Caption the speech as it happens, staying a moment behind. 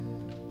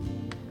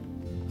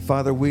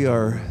Father, we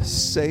are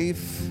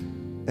safe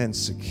and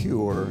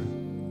secure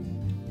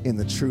in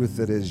the truth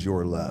that is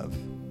your love.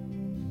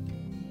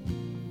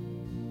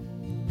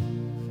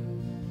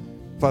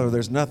 Father,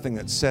 there's nothing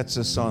that sets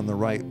us on the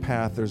right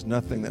path. There's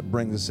nothing that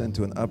brings us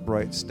into an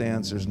upright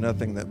stance. There's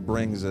nothing that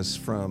brings us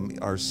from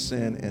our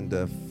sin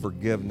into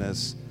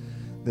forgiveness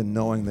than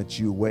knowing that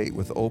you wait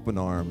with open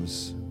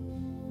arms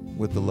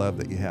with the love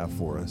that you have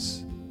for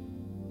us.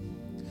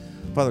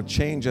 Father,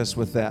 change us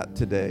with that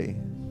today,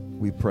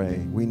 we pray.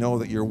 We know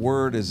that your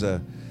word is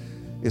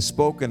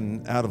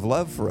spoken out of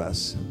love for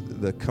us.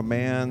 The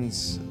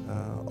commands,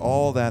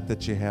 all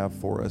that you have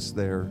for us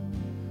there.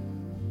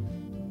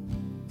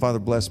 Father,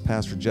 bless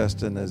Pastor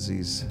Justin as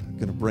he's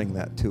going to bring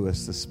that to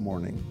us this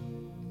morning.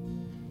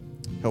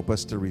 Help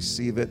us to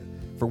receive it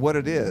for what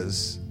it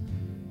is,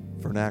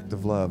 for an act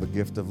of love, a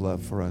gift of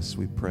love for us,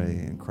 we pray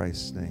in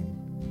Christ's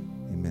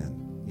name.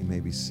 Amen. You may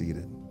be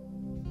seated.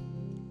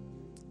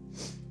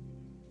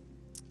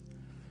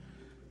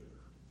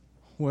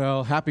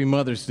 Well, happy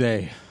Mother's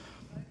Day.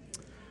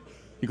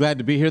 You glad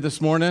to be here this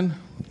morning?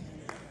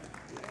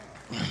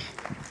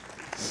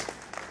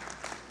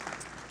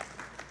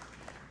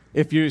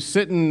 If you're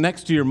sitting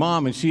next to your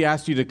mom and she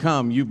asked you to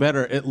come, you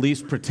better at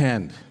least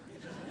pretend.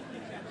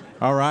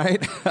 All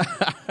right?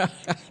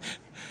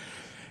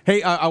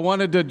 Hey, I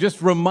wanted to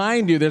just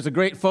remind you, there's a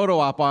great photo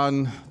op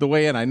on the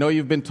way in. I know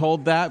you've been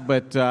told that,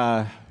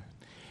 but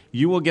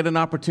you will get an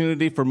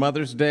opportunity for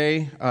Mother's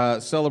Day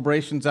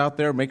celebrations out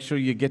there. Make sure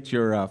you get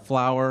your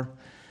flower,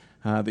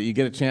 that you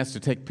get a chance to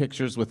take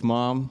pictures with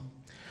Mom.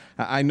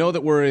 I know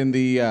that we're in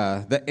the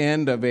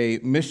end of a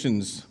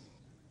missions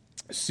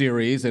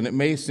series, and it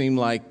may seem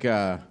like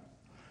it's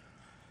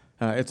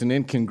an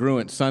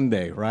incongruent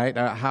Sunday, right?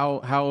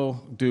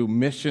 How do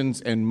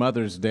missions and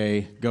Mother's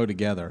Day go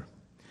together?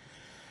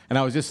 And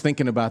I was just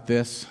thinking about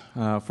this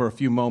for a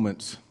few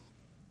moments.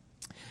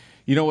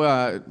 You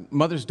know,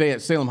 Mother's Day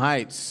at Salem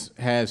Heights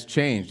has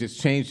changed. It's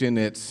changed in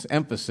its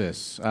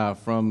emphasis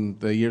from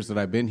the years that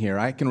I've been here.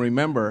 I can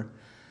remember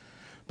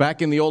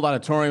back in the old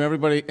auditorium,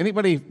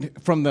 anybody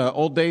from the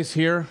old days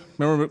here,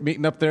 remember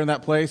meeting up there in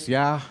that place?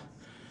 Yeah.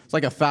 It's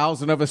like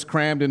 1,000 of us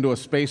crammed into a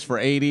space for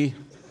 80.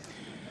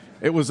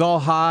 It was all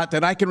hot,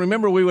 and I can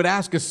remember we would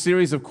ask a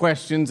series of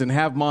questions and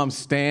have Mom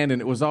stand,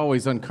 and it was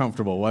always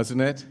uncomfortable,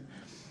 wasn't it?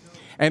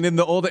 And in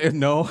the old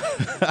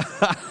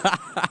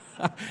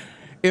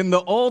in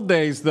the old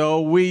days,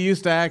 though, we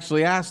used to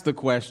actually ask the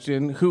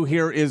question, who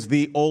here is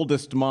the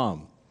oldest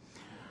mom?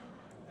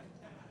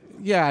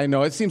 Yeah, I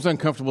know. It seems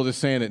uncomfortable just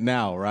saying it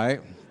now, right?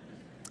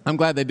 I'm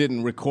glad they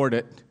didn't record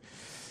it.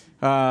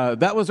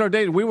 That was our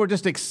day. We were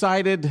just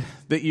excited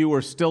that you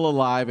were still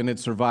alive and had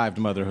survived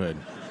motherhood.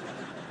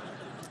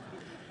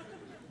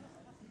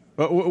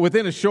 But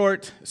within a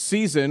short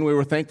season, we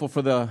were thankful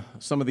for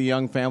some of the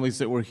young families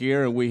that were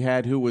here, and we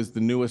had who was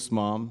the newest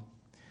mom.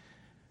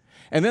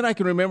 And then I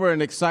can remember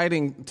an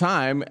exciting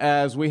time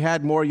as we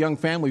had more young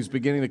families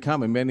beginning to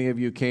come, and many of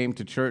you came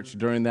to church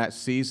during that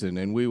season,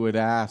 and we would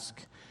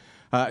ask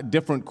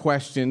different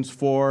questions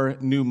for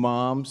new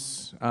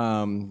moms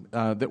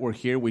that were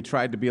here. We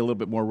tried to be a little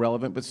bit more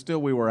relevant, but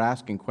still we were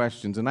asking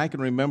questions. And I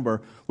can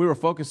remember we were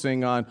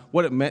focusing on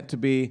what it meant to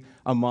be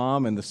a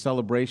mom and the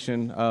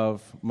celebration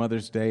of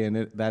Mother's Day,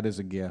 and that is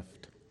a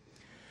gift.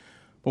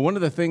 But one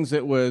of the things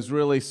that was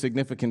really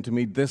significant to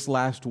me this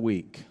last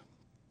week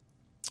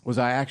was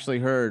I actually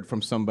heard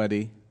from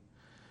somebody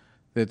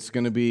that's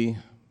going to be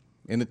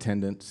in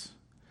attendance.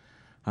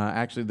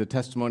 Actually, the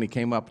testimony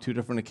came up 2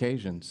 different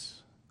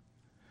occasions.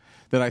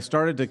 That I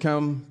started to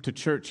come to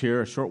church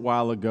here a short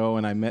while ago,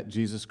 and I met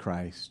Jesus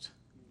Christ.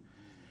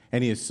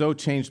 And he has so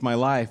changed my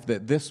life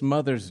that this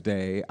Mother's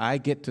Day, I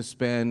get to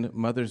spend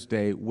Mother's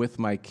Day with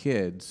my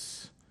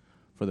kids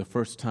for the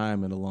first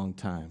time in a long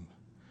time.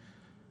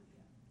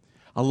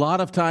 A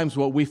lot of times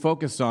what we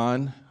focus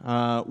on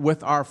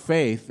with our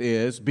faith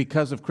is,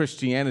 because of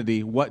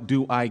Christianity, what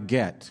do I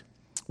get?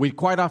 We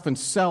quite often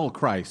sell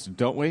Christ,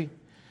 don't we?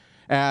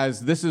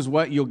 As this is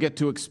what you'll get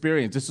to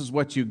experience. This is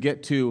what you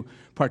get to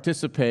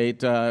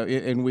participate,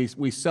 and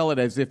we sell it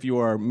as if you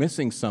are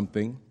missing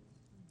something.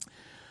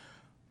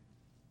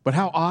 But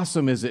how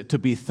awesome is it to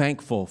be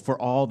thankful for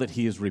all that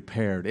he has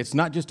repaired? It's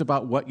not just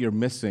about what you're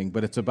missing,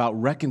 but it's about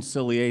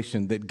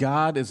reconciliation, that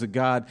God is a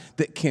God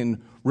that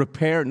can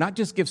repair, not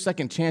just give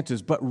second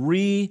chances, but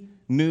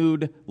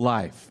renewed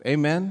life.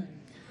 Amen?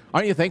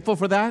 Aren't you thankful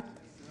for that?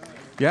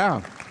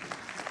 Yeah.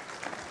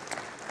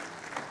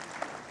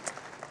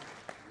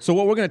 So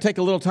what we're going to take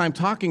a little time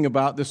talking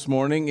about this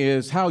morning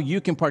is how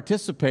you can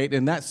participate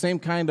in that same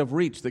kind of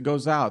reach that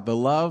goes out, the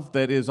love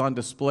that is on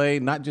display,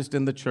 not just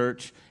in the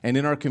church and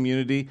in our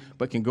community,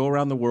 but can go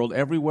around the world.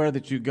 Everywhere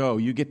that you go,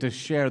 you get to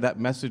share that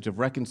message of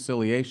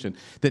reconciliation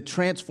that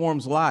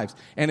transforms lives.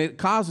 And it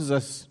causes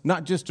us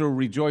not just to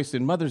rejoice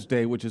in Mother's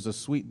Day, which is a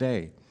sweet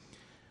day,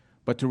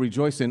 but to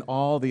rejoice in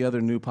all the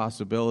other new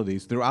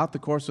possibilities throughout the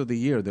course of the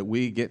year that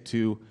we get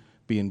to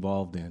be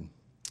involved in.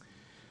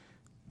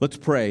 Let's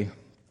pray.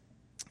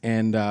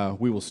 And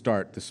we will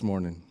start this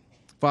morning.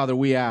 Father,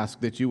 we ask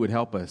that you would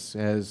help us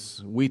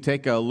as we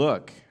take a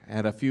look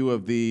at a few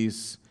of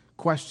these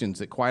questions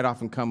that quite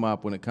often come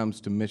up when it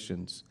comes to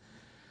missions.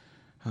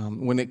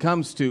 When it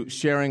comes to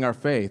sharing our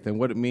faith and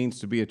what it means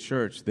to be a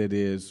church that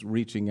is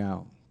reaching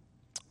out.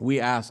 We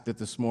ask that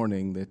this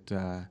morning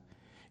that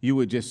you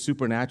would just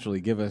supernaturally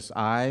give us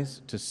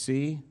eyes to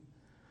see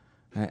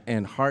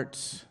and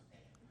hearts,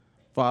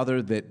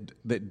 Father,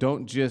 that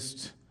don't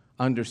just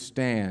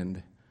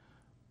understand,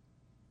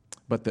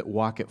 but that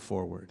walk it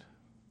forward.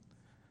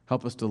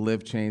 Help us to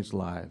live changed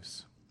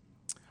lives.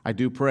 I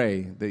do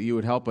pray that you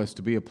would help us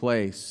to be a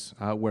place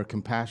where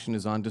compassion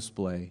is on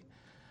display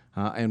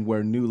and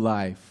where new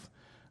life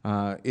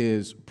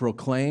is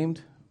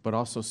proclaimed but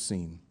also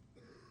seen.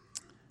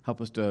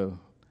 Help us to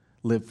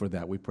live for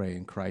that, we pray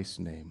in Christ's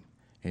name.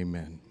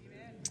 Amen.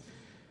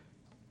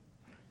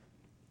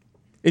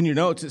 In your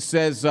notes, it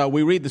says,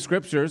 we read the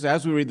Scriptures.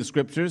 As we read the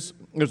Scriptures,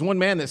 there's one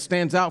man that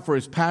stands out for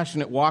his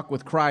passionate walk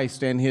with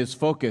Christ and his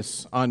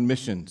focus on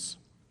missions.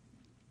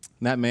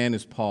 And that man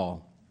is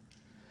Paul.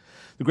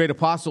 The great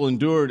apostle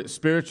endured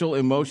spiritual,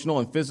 emotional,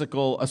 and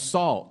physical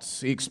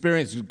assaults. He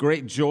experienced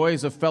great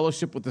joys of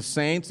fellowship with the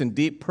saints and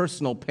deep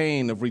personal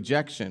pain of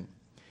rejection.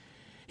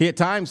 He at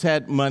times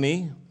had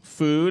money,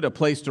 food, a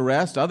place to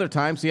rest. Other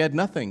times he had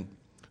nothing.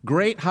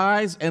 Great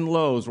highs and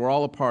lows were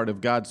all a part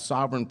of God's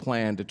sovereign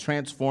plan to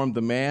transform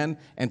the man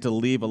and to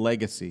leave a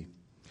legacy.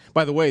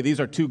 By the way, these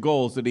are two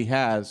goals that he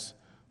has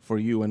for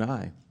you and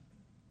I.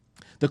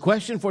 The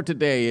question for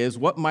today is,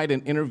 what might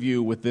an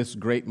interview with this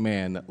great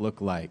man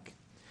look like?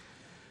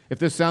 If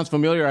this sounds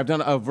familiar, I've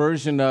done a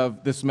version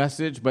of this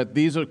message, but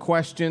these are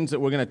questions that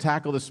we're going to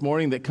tackle this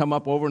morning that come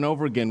up over and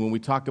over again when we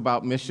talk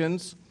about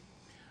missions.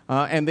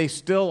 And they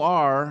still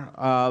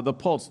are the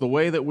pulse. The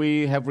way that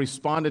we have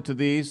responded to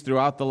these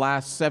throughout the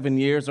last 7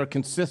 years are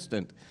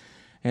consistent.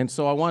 And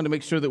so I wanted to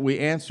make sure that we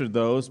answered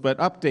those, but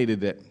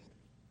updated it,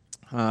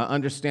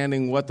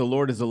 understanding what the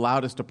Lord has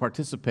allowed us to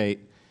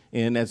participate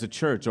in as a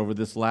church over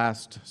this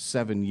last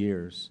 7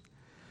 years.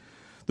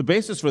 The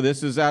basis for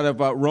this is out of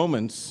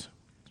Romans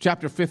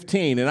chapter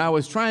 15, and I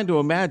was trying to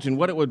imagine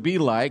what it would be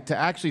like to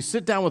actually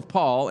sit down with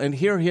Paul and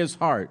hear his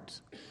heart.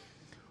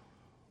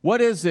 What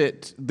is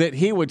it that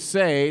he would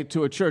say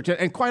to a church?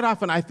 And quite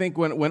often I think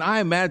when I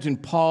imagine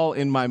Paul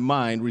in my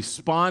mind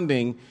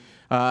responding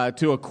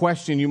to a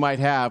question you might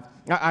have,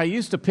 I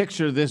used to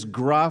picture this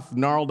gruff,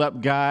 gnarled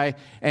up guy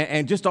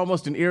and just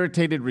almost an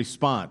irritated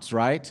response,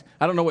 right?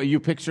 I don't know what you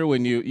picture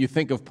when you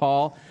think of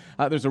Paul.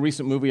 There's a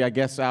recent movie, I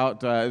guess,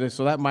 out,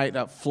 so that might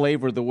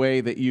flavor the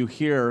way that you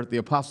hear the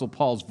Apostle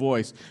Paul's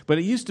voice. But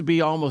it used to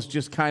be almost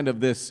just kind of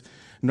this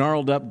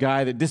gnarled up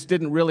guy that just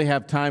didn't really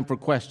have time for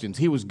questions.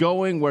 He was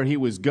going where he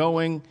was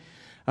going,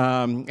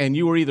 and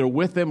you were either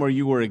with him or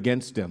you were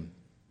against him.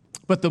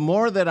 But the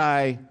more that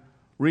I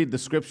read the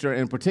Scripture,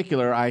 in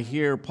particular, I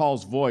hear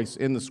Paul's voice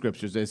in the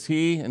Scriptures as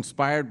he,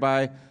 inspired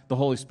by the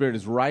Holy Spirit,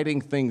 is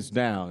writing things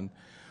down.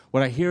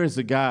 What I hear is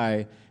a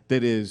guy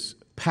that is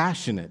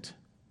passionate,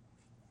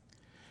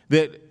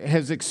 that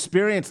has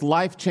experienced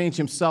life change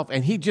himself,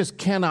 and he just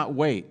cannot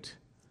wait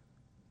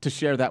to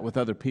share that with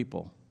other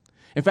people.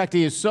 In fact,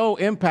 he is so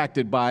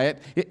impacted by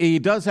it, he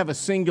does have a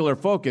singular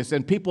focus,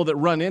 and people that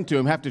run into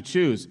him have to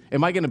choose.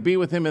 Am I going to be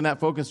with him in that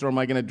focus, or am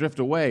I going to drift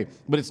away?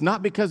 But it's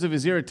not because of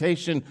his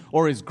irritation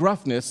or his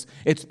gruffness.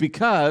 It's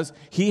because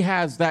he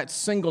has that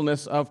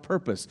singleness of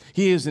purpose.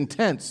 He is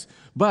intense,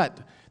 but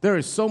there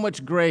is so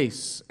much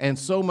grace and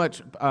so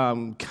much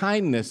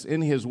kindness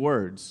in his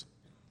words.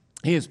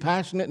 He is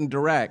passionate and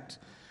direct,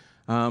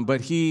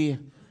 but he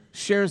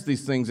shares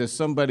these things as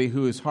somebody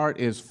whose heart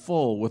is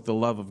full with the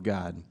love of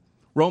God.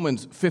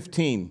 Romans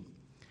 15,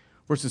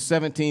 verses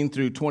 17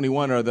 through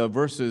 21 are the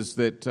verses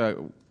that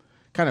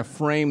kind of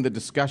frame the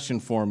discussion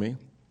for me.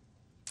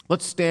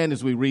 Let's stand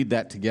as we read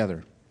that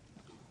together.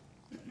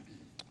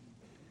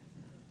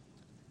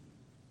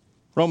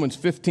 Romans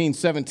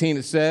 15:17,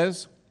 it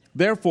says,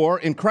 "Therefore,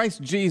 in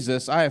Christ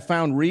Jesus I have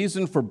found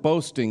reason for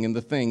boasting in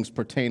the things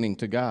pertaining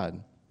to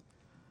God.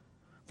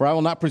 For I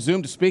will not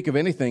presume to speak of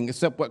anything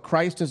except what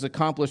Christ has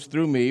accomplished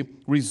through me,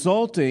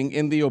 resulting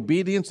in the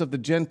obedience of the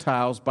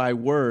Gentiles by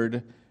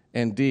word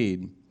and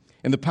deed,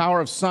 in the power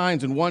of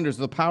signs and wonders,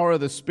 the power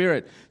of the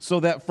Spirit, so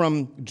that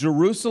from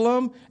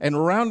Jerusalem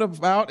and round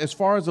about as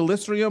far as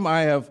Elysium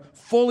I have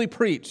fully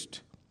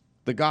preached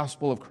the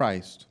gospel of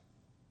Christ.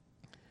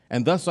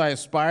 And thus I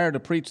aspire to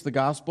preach the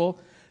gospel,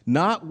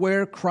 not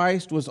where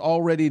Christ was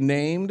already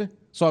named,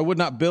 so I would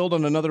not build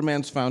on another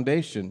man's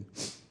foundation.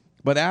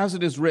 But as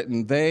it is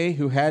written, they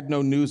who had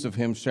no news of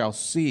him shall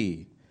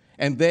see,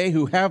 and they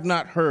who have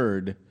not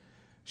heard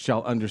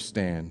shall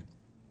understand."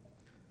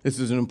 This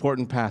is an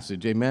important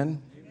passage.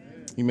 Amen?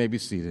 Amen. You may be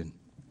seated.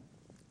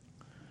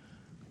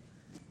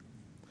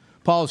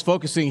 Paul is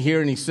focusing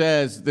here, and he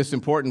says this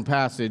important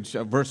passage,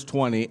 verse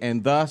 20,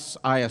 "And thus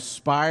I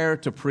aspire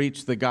to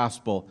preach the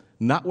gospel,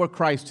 not where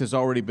Christ has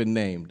already been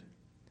named,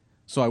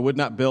 so I would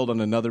not build on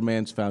another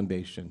man's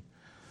foundation."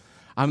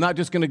 I'm not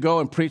just going to go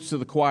and preach to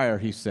the choir,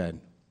 he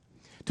said.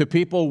 To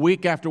people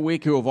week after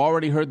week who have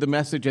already heard the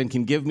message and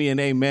can give me an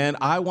amen,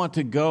 I want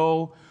to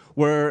go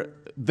where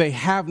they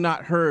have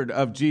not heard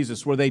of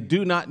Jesus, where they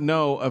do not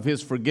know of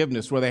his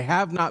forgiveness, where they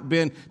have not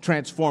been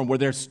transformed, where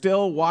they're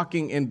still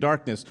walking in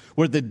darkness,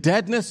 where the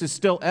deadness is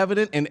still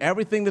evident in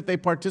everything that they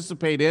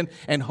participate in,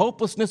 and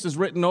hopelessness is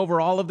written over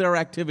all of their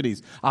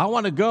activities. I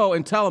want to go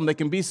and tell them they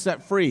can be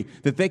set free,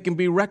 that they can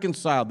be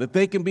reconciled, that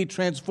they can be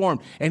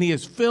transformed. And he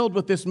is filled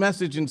with this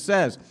message and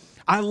says,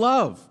 I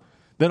love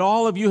that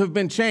all of you have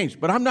been changed,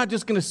 but I'm not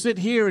just going to sit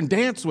here and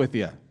dance with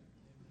you.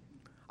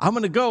 I'm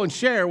going to go and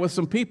share with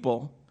some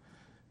people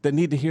that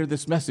need to hear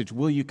this message.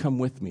 Will you come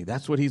with me?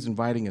 That's what he's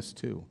inviting us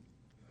to.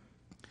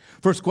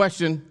 First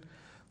question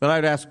that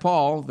I'd ask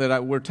Paul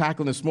that we're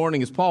tackling this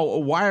morning is,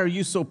 Paul, why are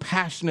you so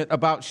passionate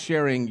about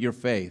sharing your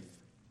faith?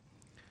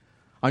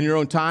 On your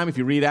own time, if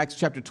you read Acts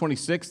chapter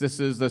 26, this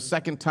is the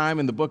second time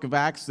in the book of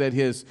Acts that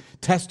his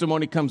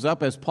testimony comes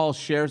up as Paul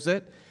shares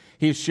it.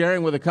 He's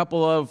sharing with a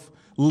couple of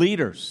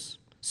leaders,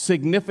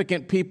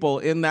 significant people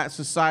in that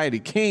society,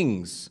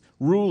 kings,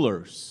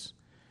 rulers.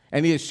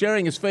 And he is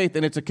sharing his faith,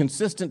 and it's a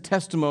consistent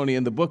testimony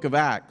in the book of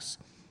Acts.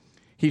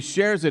 He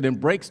shares it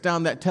and breaks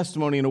down that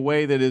testimony in a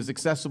way that is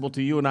accessible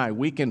to you and I.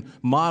 We can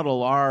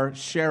model our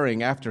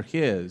sharing after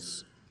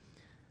his.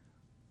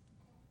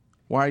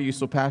 Why are you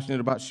so passionate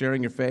about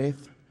sharing your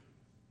faith?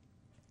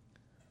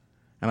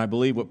 And I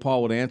believe what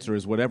Paul would answer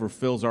is, whatever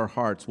fills our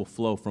hearts will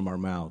flow from our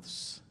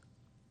mouths.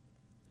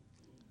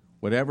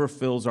 Whatever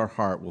fills our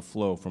heart will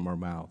flow from our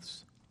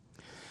mouths.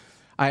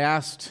 I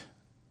asked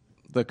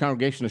the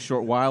congregation a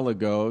short while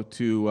ago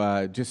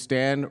to just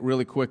stand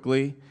really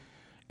quickly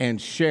and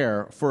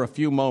share for a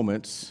few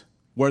moments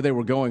where they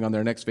were going on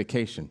their next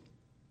vacation.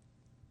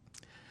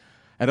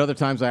 At other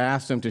times, I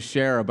asked them to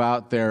share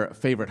about their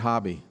favorite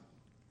hobby.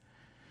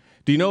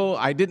 Do you know,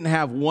 I didn't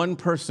have one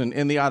person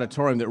in the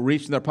auditorium that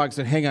reached in their pocket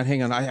and said,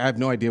 hang on, I have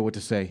no idea what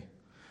to say.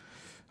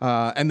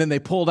 And then they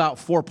pulled out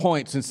 4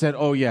 points and said,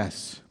 oh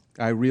yes,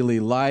 I really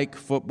like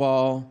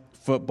football.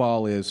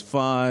 Football is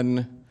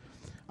fun.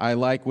 I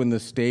like when the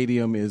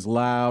stadium is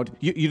loud.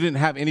 You didn't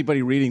have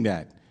anybody reading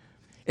that.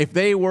 If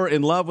they were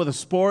in love with a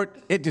sport,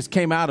 it just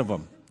came out of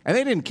them. And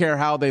they didn't care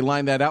how they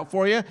lined that out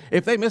for you.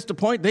 If they missed a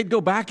point, they'd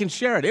go back and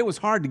share it. It was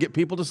hard to get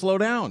people to slow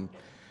down.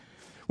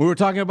 We were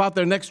talking about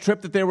their next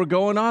trip that they were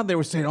going on. They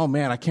were saying, oh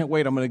man, I can't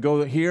wait. I'm going to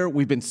go here.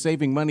 We've been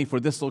saving money for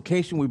this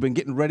location. We've been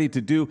getting ready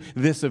to do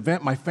this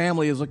event my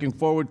family is looking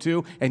forward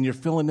to. And you're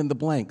filling in the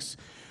blanks.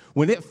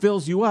 When it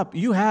fills you up,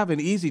 you have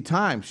an easy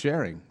time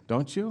sharing,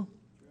 don't you?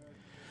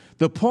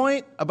 The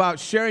point about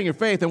sharing your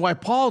faith and why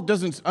Paul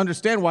doesn't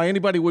understand why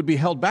anybody would be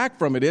held back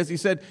from it is, he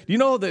said, you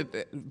know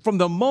that from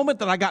the moment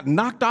that I got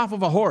knocked off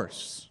of a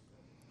horse,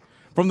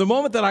 from the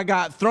moment that I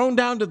got thrown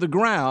down to the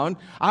ground,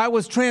 I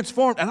was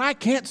transformed, and I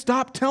can't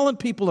stop telling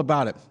people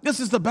about it.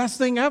 This is the best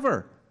thing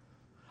ever.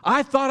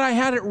 I thought I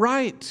had it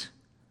right.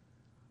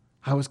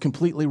 I was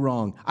completely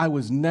wrong. I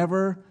was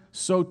never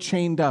so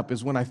chained up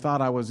as when I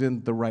thought I was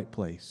in the right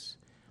place.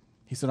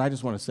 He said, I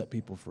just want to set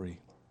people free.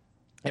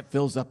 It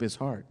fills up his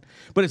heart.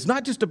 But it's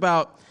not just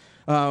about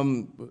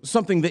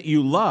something that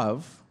you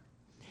love.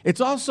 It's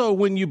also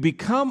when you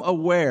become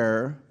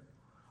aware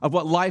of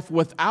what life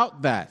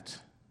without that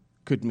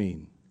could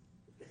mean.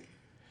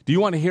 Do you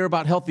want to hear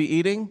about healthy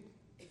eating?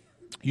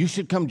 You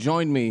should come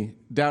join me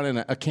down in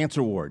a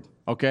cancer ward,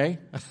 okay?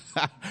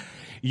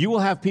 You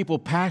will have people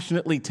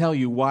passionately tell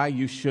you why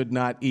you should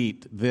not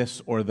eat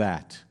this or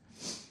that.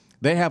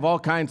 They have all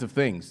kinds of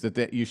things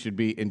that you should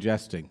be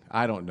ingesting.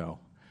 I don't know.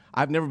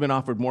 I've never been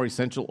offered more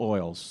essential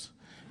oils.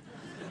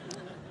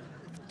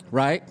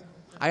 Right?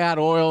 I got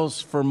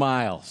oils for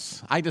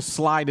miles. I just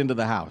slide into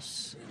the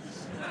house.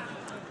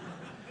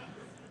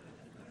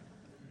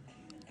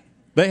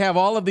 They have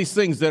all of these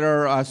things that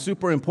are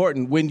super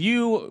important. When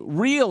you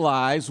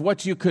realize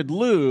what you could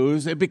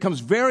lose, it becomes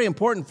very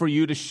important for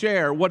you to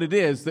share what it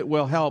is that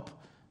will help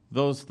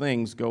those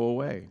things go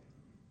away.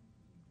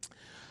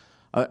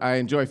 I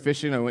enjoy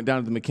fishing. I went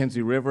down to the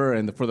McKenzie River,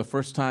 and for the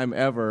first time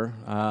ever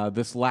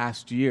this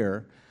last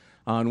year,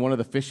 on one of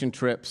the fishing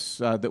trips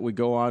that we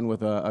go on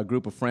with a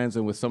group of friends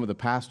and with some of the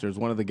pastors,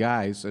 one of the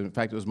guys, in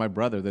fact, it was my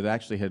brother, that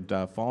actually had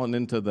fallen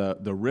into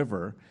the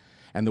river,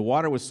 and the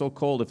water was so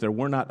cold, if there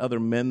were not other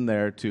men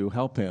there to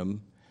help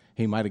him,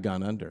 he might have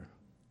gone under.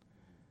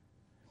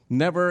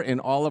 Never in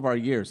all of our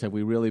years have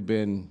we really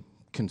been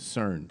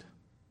concerned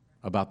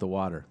about the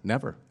water.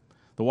 Never.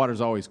 The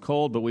water's always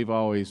cold, but we've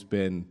always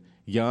been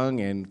young,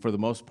 and for the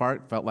most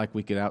part, felt like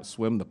we could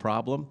outswim the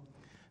problem.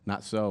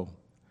 Not so.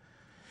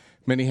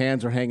 Many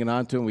hands are hanging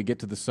on to, and we get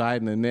to the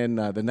side, and then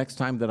the next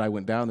time that I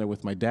went down there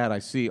with my dad, I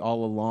see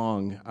all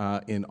along,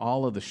 in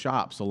all of the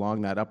shops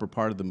along that upper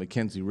part of the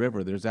McKenzie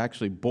River, there's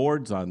actually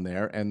boards on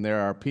there, and there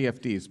are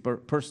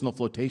PFDs, personal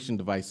flotation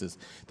devices,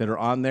 that are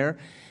on there.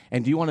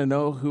 And do you want to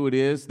know who it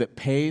is that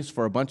pays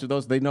for a bunch of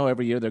those? They know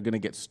every year they're going to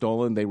get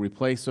stolen. They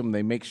replace them.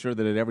 They make sure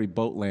that at every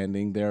boat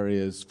landing there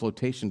is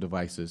flotation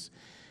devices.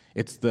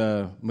 It's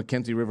the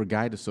McKenzie River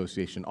Guide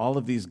Association. All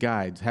of these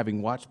guides,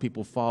 having watched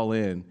people fall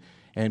in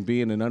and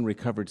be in an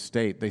unrecovered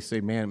state, they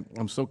say, man,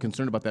 I'm so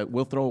concerned about that.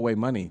 We'll throw away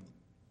money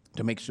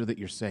to make sure that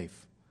you're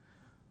safe.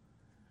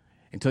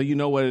 Until you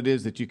know what it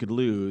is that you could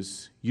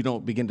lose, you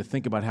don't begin to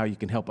think about how you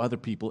can help other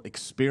people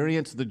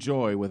experience the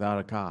joy without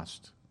a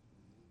cost.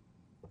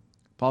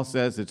 Paul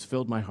says, it's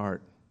filled my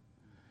heart.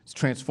 It's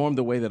transformed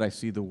the way that I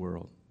see the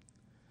world.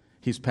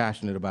 He's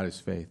passionate about his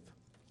faith.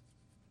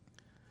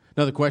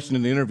 Another question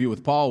in the interview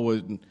with Paul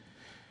would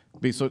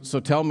be, so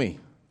tell me,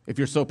 if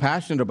you're so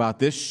passionate about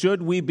this,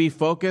 should we be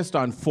focused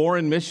on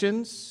foreign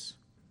missions?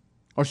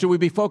 Or should we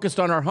be focused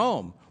on our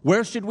home?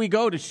 Where should we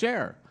go to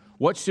share?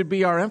 What should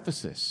be our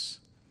emphasis?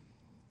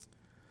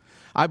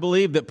 I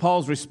believe that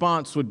Paul's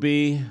response would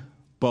be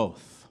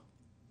both.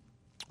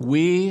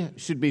 We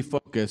should be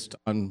focused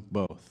on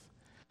both.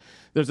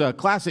 There's a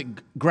classic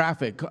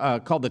graphic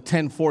called the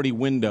 1040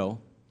 window,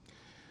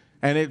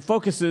 and it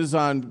focuses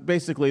on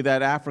basically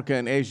that Africa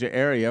and Asia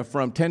area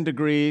from 10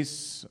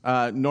 degrees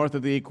north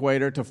of the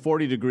equator to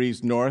 40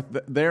 degrees north.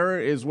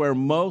 There is where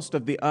most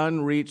of the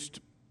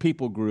unreached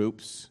people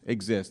groups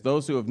exist,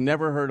 those who have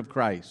never heard of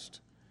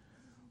Christ,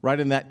 right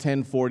in that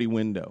 1040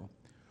 window.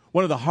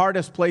 One of the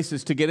hardest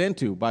places to get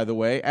into, by the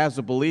way, as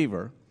a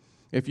believer.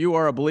 If you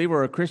are a believer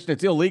or a Christian,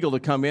 it's illegal to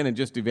come in and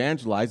just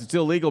evangelize. It's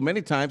illegal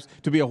many times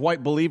to be a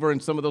white believer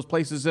in some of those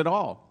places at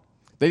all.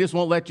 They just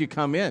won't let you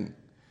come in.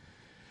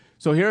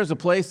 So here's a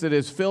place that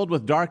is filled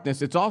with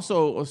darkness. It's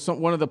also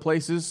one of the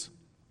places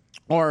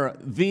or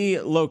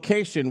the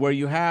location where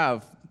you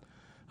have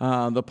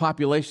the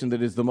population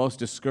that is the most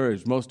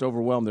discouraged, most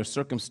overwhelmed. Their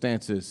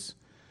circumstances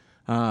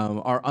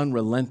are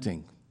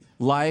unrelenting.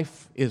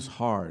 Life is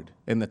hard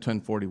in the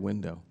 1040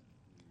 window.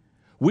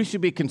 We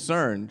should be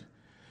concerned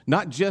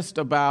not just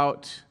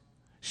about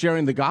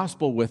sharing the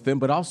gospel with them,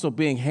 but also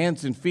being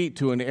hands and feet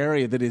to an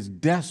area that is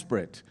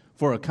desperate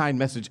for a kind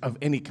message of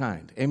any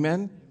kind.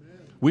 Amen?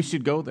 We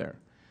should go there.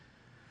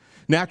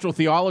 Natural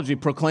theology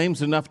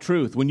proclaims enough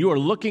truth. When you are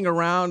looking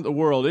around the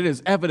world, it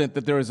is evident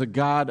that there is a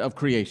God of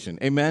creation.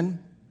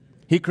 Amen?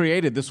 He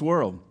created this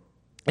world.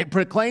 It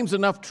proclaims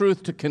enough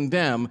truth to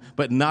condemn,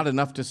 but not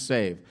enough to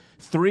save.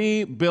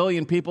 3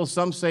 billion people,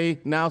 some say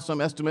now, some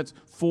estimates,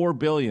 4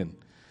 billion.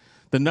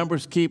 The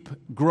numbers keep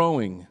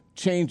growing,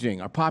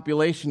 changing. Our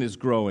population is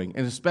growing,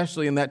 and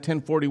especially in that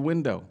 1040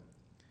 window.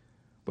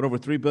 But over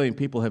 3 billion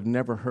people have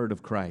never heard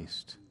of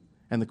Christ.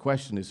 And the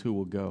question is, who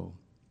will go?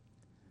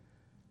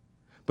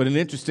 But an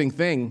interesting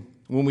thing,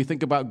 when we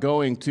think about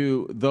going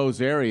to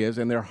those areas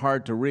and they're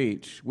hard to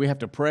reach, we have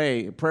to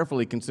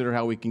prayerfully consider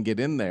how we can get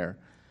in there.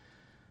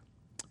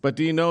 But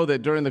do you know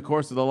that during the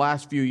course of the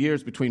last few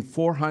years, between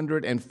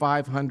 400 and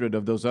 500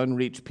 of those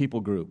unreached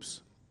people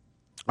groups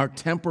are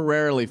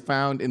temporarily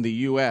found in the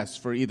U.S.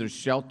 for either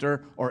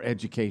shelter or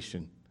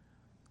education?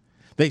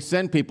 They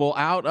send people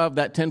out of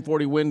that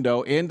 1040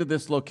 window into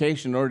this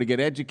location in order to get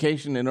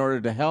education, in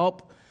order to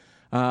help,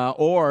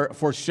 or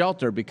for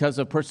shelter because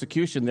of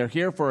persecution. They're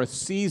here for a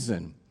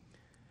season.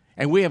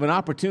 And we have an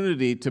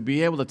opportunity to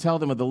be able to tell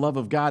them of the love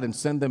of God and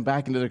send them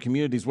back into their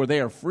communities where they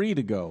are free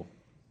to go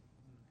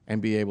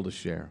and be able to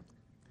share.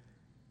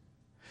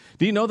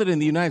 Do you know that in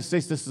the United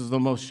States, this is the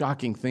most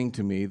shocking thing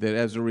to me, that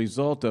as a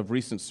result of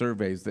recent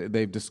surveys,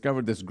 they've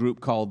discovered this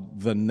group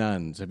called the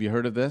Nones. Have you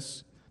heard of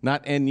this?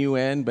 Not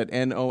N-U-N, but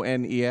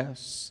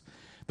N-O-N-E-S.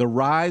 The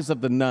rise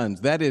of the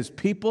Nones. That is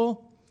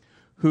people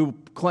who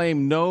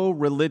claim no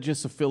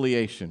religious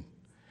affiliation.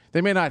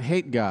 They may not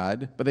hate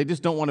God, but they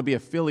just don't want to be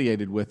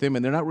affiliated with Him,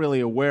 and they're not really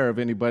aware of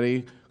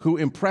anybody who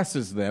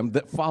impresses them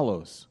that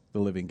follows the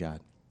living God.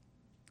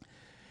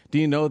 Do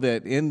you know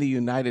that in the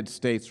United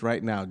States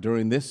right now,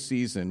 during this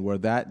season, where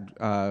that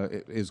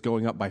is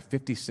going up by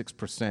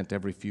 56%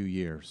 every few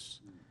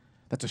years?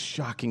 That's a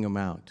shocking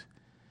amount.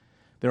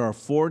 There are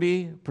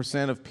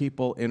 40% of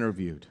people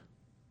interviewed,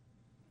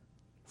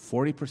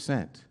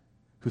 40%,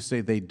 who say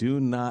they do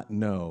not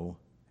know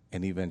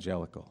an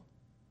evangelical.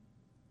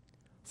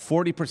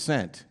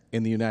 40%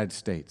 in the United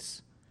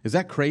States. Is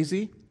that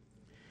crazy?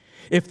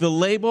 If the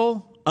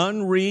label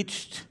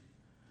unreached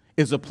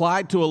is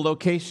applied to a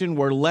location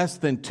where less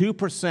than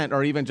 2%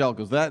 are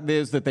evangelicals, that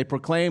is, that they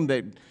proclaim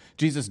that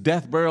Jesus'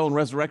 death, burial, and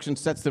resurrection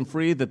sets them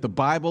free, that the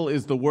Bible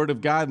is the Word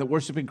of God, and that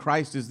worshiping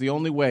Christ is the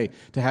only way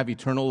to have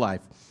eternal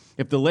life.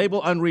 If the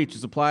label unreached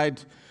is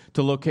applied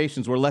to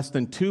locations where less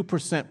than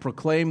 2%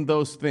 proclaim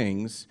those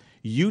things,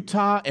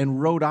 Utah and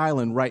Rhode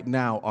Island right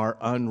now are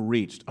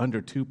unreached,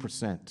 under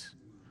 2%.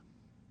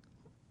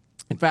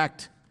 In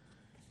fact,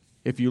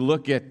 if you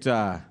look at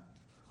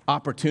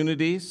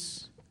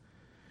opportunities,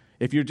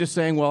 if you're just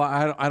saying, well,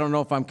 I don't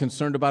know if I'm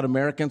concerned about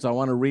Americans, I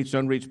want to reach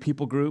unreached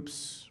people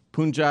groups,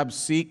 Punjab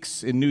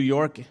Sikhs in New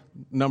York,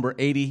 number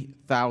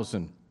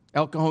 80,000.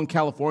 El Cajon,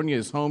 California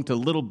is home to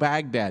Little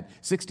Baghdad,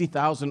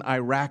 60,000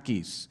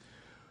 Iraqis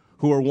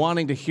who are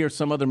wanting to hear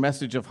some other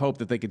message of hope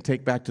that they can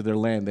take back to their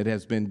land that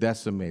has been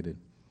decimated.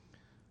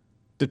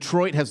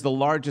 Detroit has the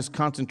largest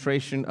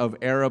concentration of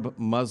Arab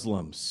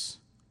Muslims,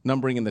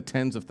 numbering in the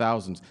tens of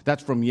thousands.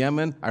 That's from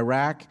Yemen,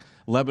 Iraq,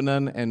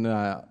 Lebanon, and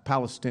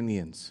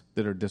Palestinians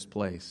that are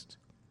displaced.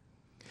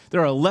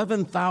 There are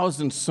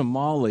 11,000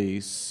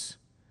 Somalis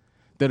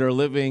that are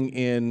living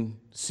in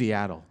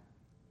Seattle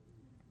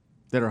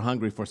that are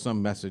hungry for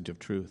some message of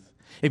truth.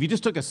 If you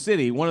just took a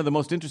city, one of the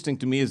most interesting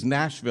to me is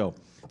Nashville,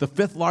 the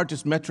 5th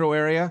largest metro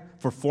area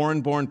for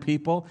foreign-born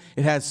people.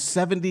 It has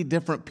 70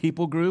 different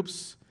people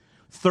groups,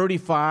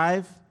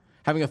 35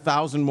 having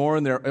 1,000 more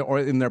in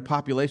their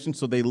population,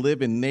 so they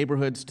live in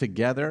neighborhoods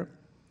together.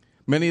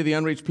 Many of the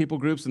unreached people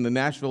groups in the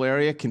Nashville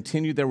area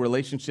continue their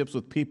relationships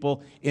with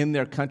people in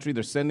their country.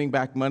 They're sending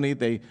back money.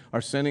 They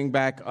are sending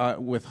back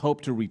with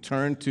hope to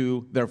return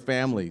to their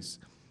families.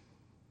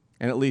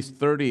 And at least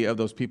 30 of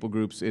those people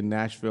groups in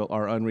Nashville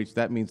are unreached.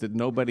 That means that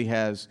nobody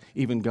has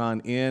even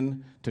gone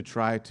in to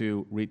try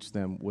to reach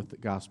them with the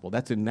gospel.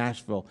 That's in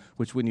Nashville,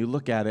 which when you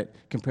look at it,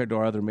 compared to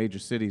our other major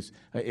cities,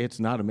 it's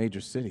not a major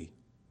city.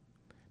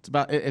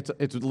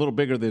 It's a little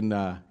bigger than,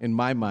 in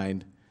my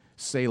mind,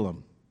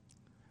 Salem.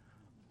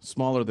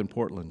 Smaller than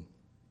Portland.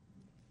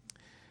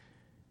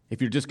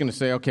 If you're just going to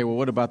say, okay, well,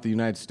 what about the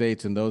United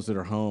States and those that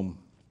are home?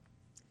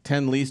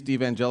 10 least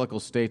evangelical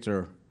states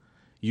are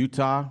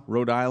Utah,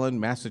 Rhode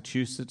Island,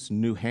 Massachusetts,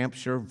 New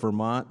Hampshire,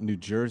 Vermont, New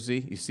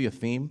Jersey. You see a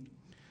theme?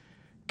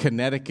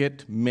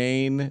 Connecticut,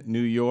 Maine,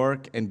 New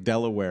York, and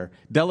Delaware.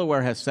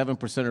 Delaware has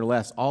 7% or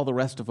less. All the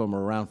rest of them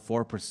are around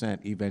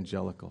 4%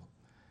 evangelical.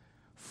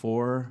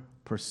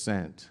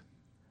 4%.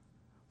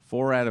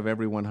 4 out of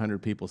every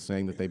 100 people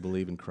saying that they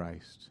believe in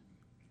Christ.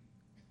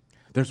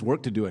 There's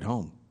work to do at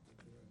home.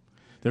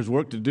 There's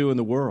work to do in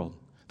the world.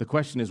 The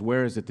question is,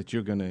 where is it that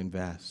you're going to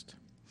invest?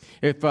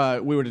 If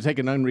we were to take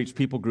an unreached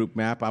people group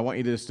map, I want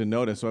you just to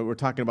notice, so we're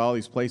talking about all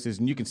these places,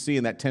 and you can see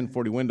in that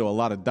 1040 window a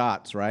lot of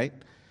dots, right?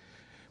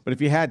 But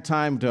if you had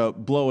time to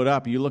blow it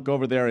up, you look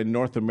over there in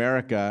North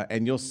America,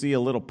 and you'll see a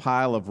little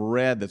pile of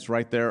red that's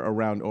right there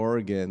around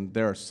Oregon.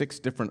 There are 6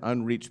 different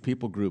unreached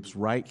people groups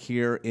right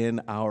here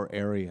in our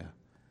area.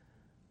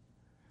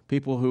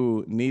 People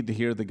who need to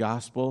hear the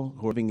gospel,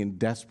 who are living in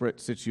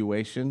desperate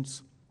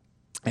situations,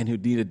 and who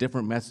need a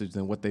different message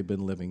than what they've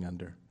been living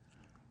under.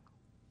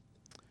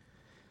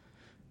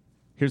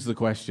 Here's the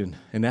question,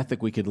 an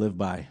ethic we could live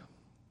by.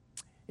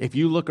 If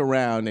you look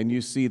around and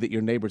you see that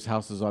your neighbor's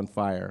house is on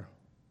fire,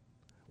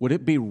 would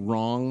it be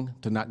wrong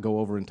to not go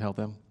over and tell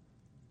them?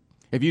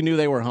 If you knew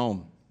they were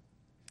home,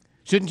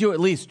 shouldn't you at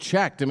least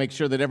check to make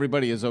sure that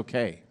everybody is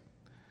okay?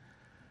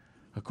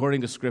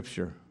 According to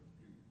Scripture,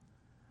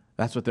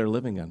 that's what they're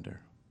living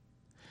under.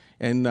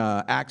 In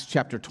Acts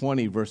chapter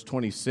 20, verse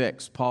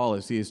 26, Paul,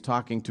 as he is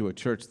talking to a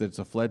church that's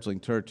a fledgling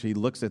church, he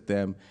looks at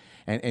them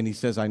and he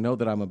says, I know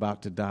that I'm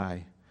about to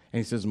die. And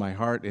he says, my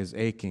heart is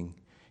aching.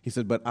 He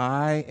said, but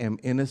I am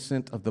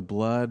innocent of the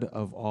blood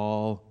of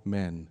all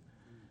men.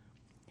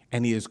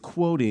 And he is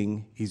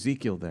quoting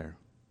Ezekiel there.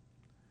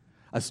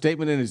 A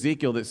statement in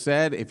Ezekiel that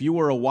said, if you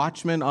were a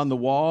watchman on the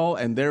wall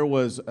and there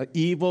was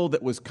evil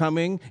that was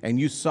coming and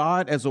you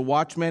saw it as a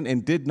watchman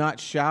and did not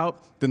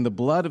shout, then the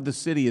blood of the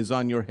city is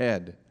on your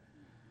head.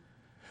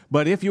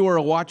 But if you were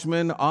a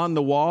watchman on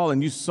the wall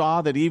and you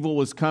saw that evil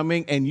was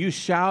coming and you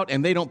shout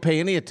and they don't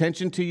pay any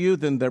attention to you,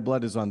 then their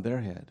blood is on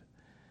their head.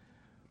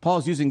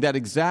 Paul's using that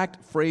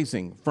exact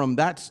phrasing from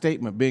that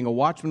statement, being a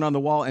watchman on the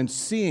wall and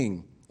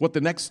seeing what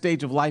the next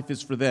stage of life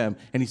is for them.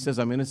 And he says,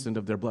 I'm innocent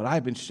of their blood.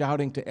 I've been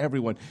shouting to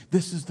everyone,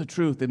 this is the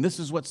truth, and this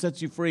is what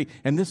sets you free,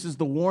 and this is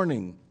the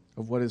warning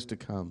of what is to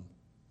come.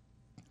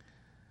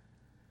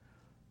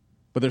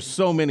 But there's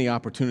so many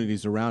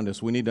opportunities around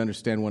us. We need to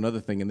understand one other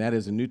thing, and that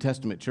is a New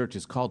Testament church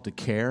is called to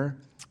care,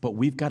 but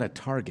we've got to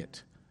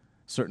target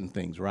certain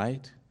things,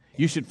 right?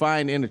 You should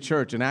find in a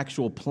church an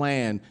actual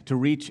plan to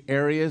reach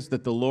areas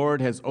that the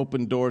Lord has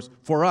opened doors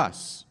for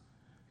us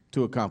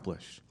to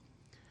accomplish.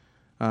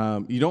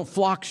 You don't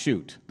flock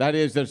shoot. That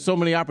is, there's so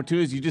many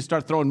opportunities, you just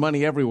start throwing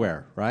money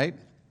everywhere, right?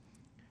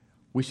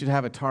 We should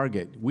have a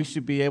target. We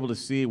should be able to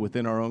see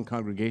within our own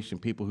congregation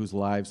people whose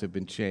lives have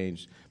been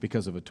changed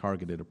because of a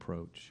targeted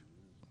approach.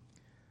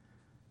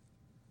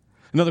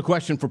 Another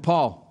question for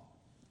Paul.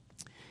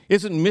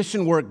 Isn't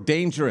mission work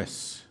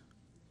dangerous?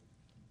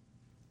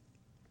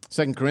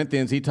 2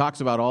 Corinthians, he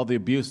talks about all the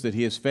abuse that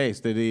he has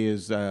faced, that he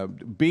is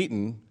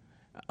beaten,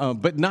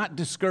 but not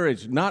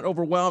discouraged, not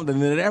overwhelmed,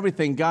 and that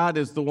everything, God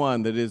is the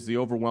one that is the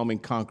overwhelming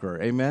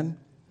conqueror. Amen?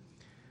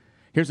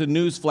 Here's a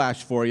news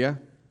flash for you.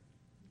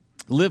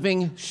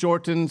 Living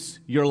shortens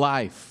your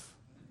life.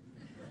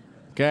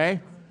 Okay?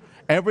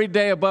 Every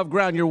day above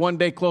ground, you're one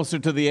day closer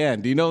to the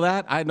end. Do you know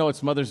that? I know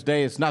it's Mother's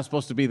Day. It's not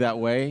supposed to be that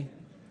way.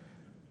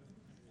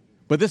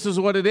 But this is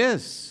what it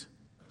is.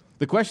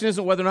 The question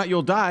isn't whether or not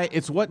you'll die.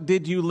 It's what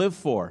did you live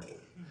for?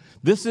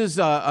 This is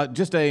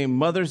just a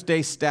Mother's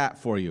Day stat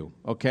for you,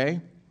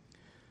 okay?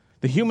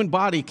 The human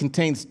body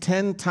contains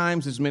 10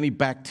 times as many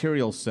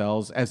bacterial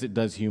cells as it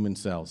does human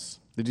cells.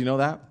 Did you know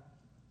that?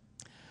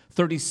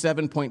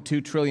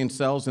 37.2 trillion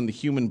cells in the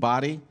human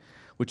body,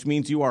 which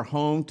means you are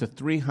home to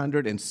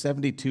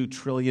 372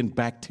 trillion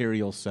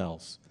bacterial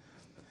cells.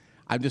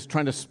 I'm just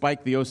trying to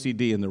spike the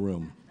OCD in the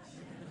room.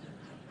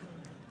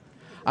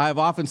 I have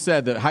often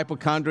said that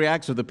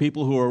hypochondriacs are the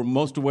people who are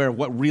most aware of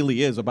what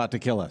really is about to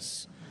kill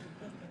us.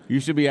 You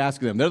should be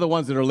asking them. They're the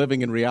ones that are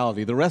living in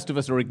reality. The rest of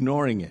us are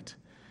ignoring it.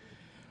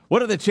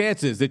 What are the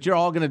chances that you're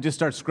all going to just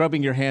start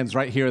scrubbing your hands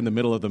right here in the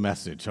middle of the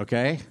message,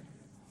 okay?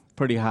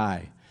 Pretty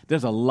high.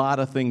 There's a lot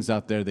of things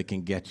out there that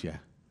can get you.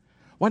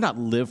 Why not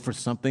live for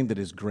something that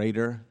is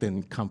greater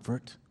than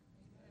comfort?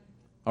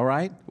 All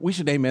right? We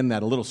should amen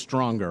that a little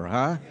stronger,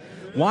 huh?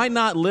 Why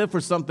not live for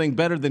something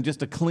better than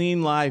just a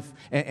clean life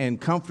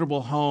and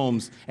comfortable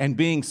homes and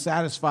being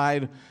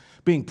satisfied,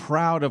 being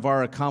proud of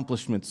our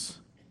accomplishments?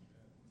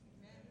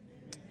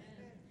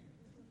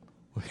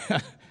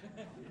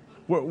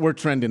 We're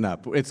trending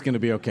up. It's going to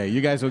be okay.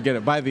 You guys will get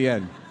it by the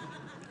end.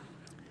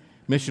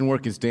 Mission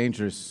work is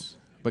dangerous,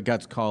 but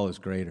God's call is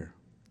greater.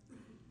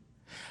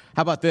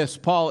 How about this,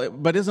 Paul?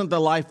 But isn't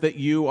the life that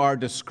you are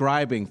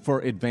describing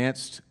for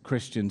advanced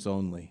Christians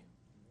only?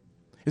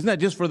 Isn't that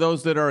just for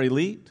those that are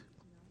elite?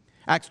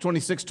 Acts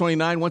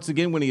 26:29, once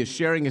again, when he is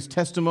sharing his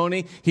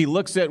testimony, he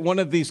looks at one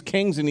of these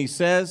kings and he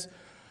says,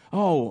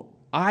 "Oh,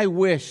 I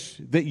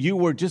wish that you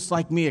were just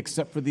like me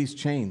except for these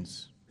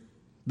chains,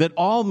 that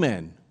all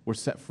men were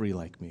set free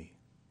like me."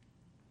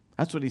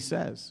 That's what he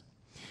says.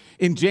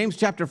 In James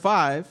chapter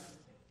 5,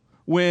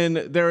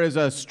 when there is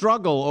a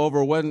struggle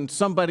over when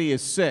somebody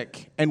is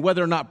sick and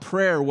whether or not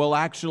prayer will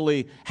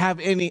actually have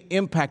any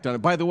impact on it.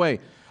 By the way,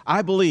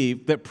 I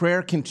believe that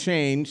prayer can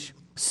change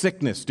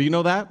sickness. Do you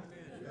know that?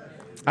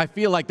 I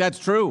feel like that's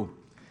true.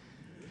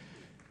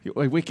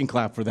 We can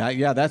clap for that.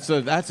 Yeah, that's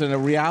a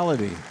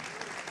reality.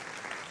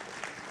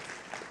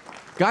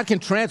 God can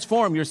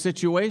transform your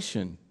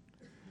situation.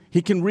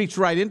 He can reach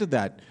right into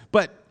that.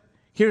 But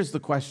here's the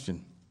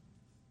question.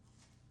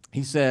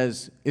 He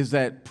says, is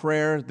that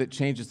prayer that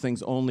changes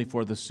things only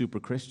for the super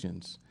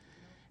Christians?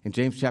 In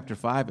James chapter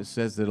 5, it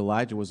says that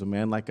Elijah was a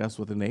man like us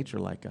with a nature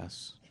like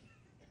us.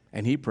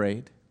 And he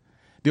prayed.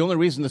 The only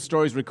reason the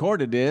story is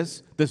recorded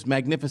is this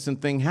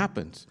magnificent thing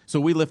happens. So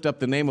we lift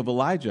up the name of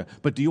Elijah.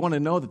 But do you want to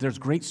know that there's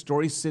great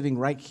stories sitting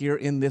right here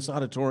in this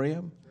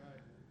auditorium?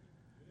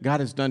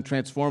 God has done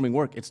transforming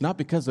work. It's not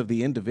because of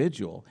the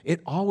individual. It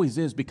always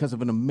is because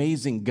of an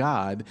amazing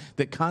God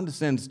that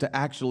condescends to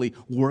actually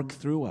work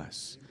through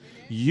us.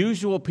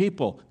 Usual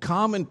people,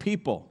 common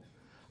people.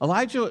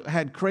 Elijah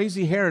had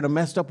crazy hair and a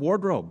messed up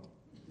wardrobe,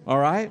 all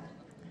right?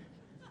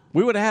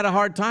 We would have had a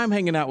hard time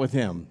hanging out with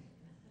him.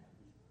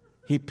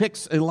 He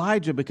picks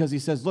Elijah because he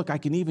says, look, I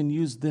can even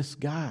use this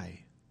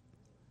guy.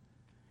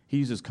 He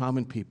uses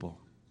common people.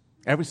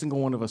 Every single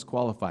one of us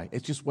qualify.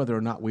 It's just whether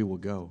or not we will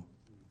go.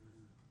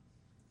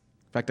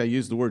 In fact, I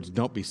use the words,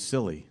 don't be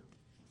silly.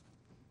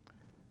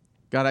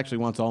 God actually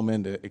wants all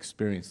men to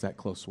experience that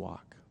close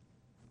walk.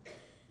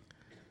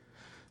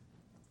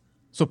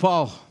 So,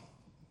 Paul,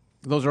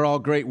 those are all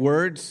great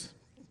words,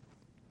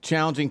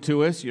 challenging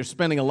to us. You're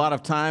spending a lot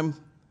of time,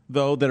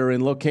 though, that are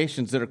in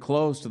locations that are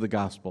closed to the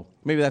gospel.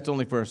 Maybe that's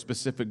only for a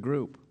specific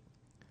group.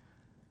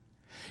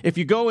 If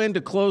you go into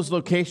closed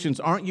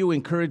locations, aren't you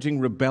encouraging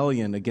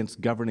rebellion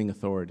against governing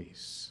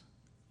authorities?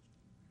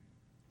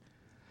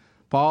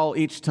 Paul,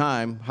 each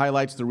time,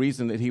 highlights the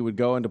reason that he would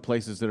go into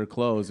places that are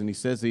closed, and he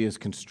says he is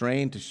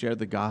constrained to share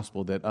the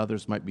gospel that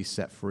others might be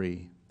set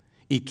free.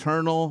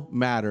 Eternal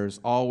matters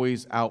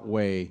always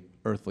outweigh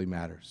earthly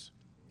matters.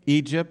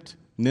 Egypt,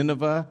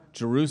 Nineveh,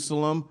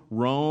 Jerusalem,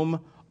 Rome,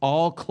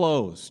 all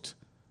closed,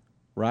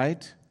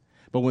 right?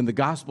 But when the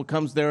gospel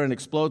comes there and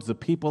explodes, the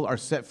people are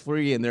set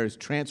free and there is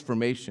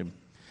transformation.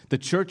 The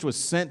church was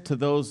sent to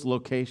those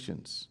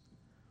locations.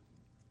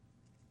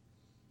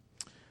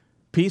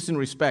 Peace and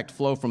respect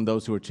flow from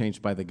those who are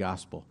changed by the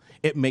gospel.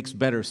 It makes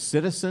better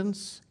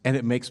citizens and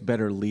it makes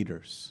better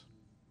leaders.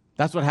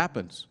 That's what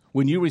happens.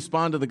 When you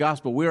respond to the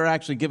gospel, we are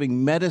actually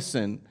giving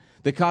medicine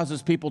that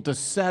causes people to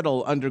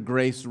settle under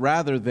grace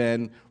rather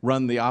than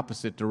run the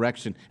opposite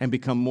direction and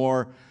become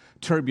more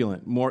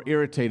turbulent, more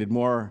irritated,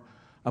 more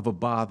of a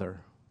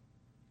bother.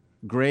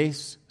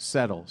 Grace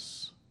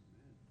settles.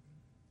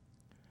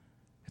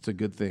 It's a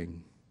good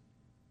thing.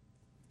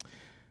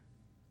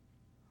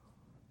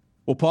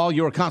 Well, Paul,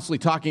 you were constantly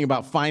talking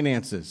about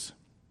finances.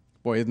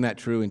 Boy, isn't that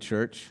true in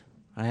church?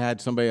 I had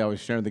somebody I was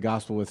sharing the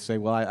gospel with say,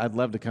 well, I'd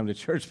love to come to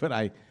church, but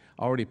I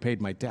already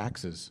paid my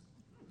taxes.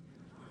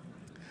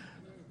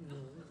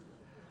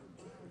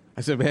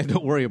 I said, man,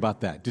 don't worry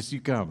about that. Just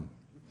you come.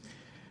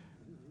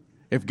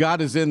 If God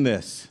is in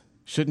this,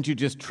 shouldn't you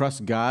just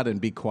trust God and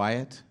be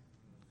quiet?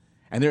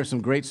 And there are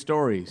some great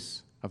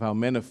stories of how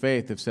men of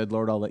faith have said,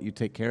 Lord, I'll let you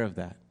take care of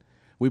that.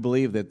 We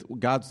believe that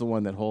God's the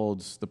one that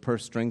holds the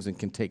purse strings and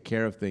can take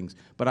care of things.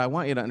 But I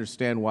want you to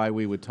understand why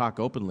we would talk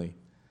openly.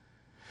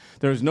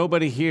 There's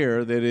nobody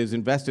here that is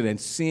invested in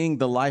seeing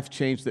the life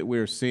change that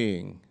we're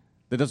seeing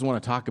that doesn't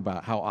want to talk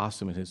about how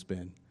awesome it has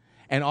been,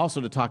 and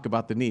also to talk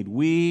about the need.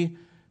 We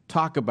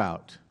talk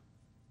about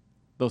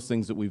those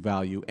things that we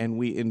value, and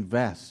we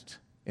invest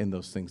in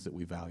those things that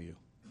we value.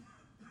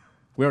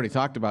 We already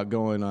talked about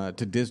going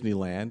to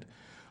Disneyland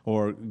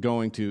or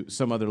going to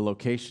some other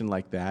location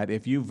like that.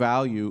 If you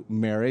value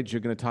marriage,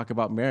 you're going to talk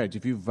about marriage.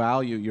 If you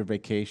value your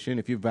vacation,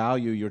 if you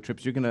value your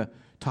trips, you're going to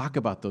talk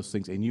about those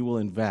things, and you will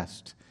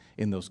invest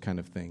in those kind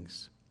of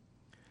things.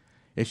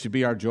 It should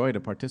be our joy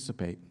to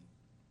participate.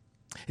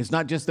 It's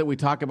not just that we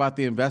talk about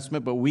the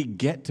investment, but we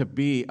get to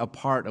be a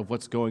part of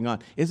what's going on.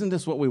 Isn't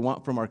this what we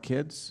want from our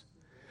kids?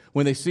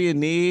 When they see a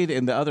need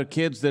in the other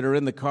kids that are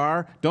in the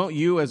car, don't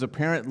you as a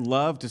parent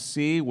love to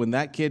see when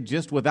that kid,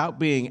 just without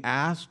being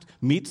asked,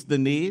 meets the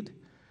need?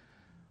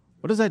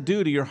 What does that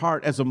do to your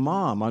heart as a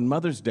mom on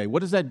Mother's Day? What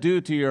does that do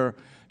to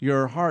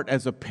your heart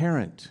as a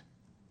parent?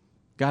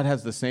 God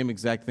has the same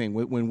exact thing.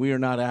 When we are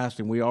not asked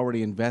and we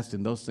already invest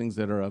in those things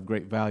that are of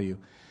great value,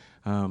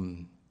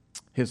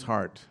 his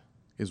heart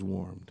is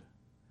warmed.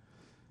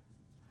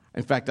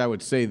 In fact, I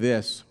would say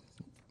this.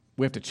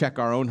 We have to check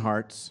our own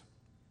hearts.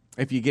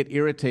 If you get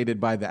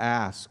irritated by the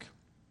ask,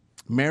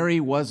 Mary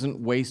wasn't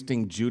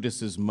wasting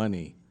Judas's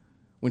money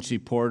when she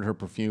poured her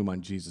perfume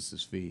on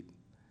Jesus' feet.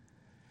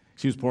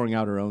 She was pouring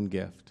out her own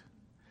gift.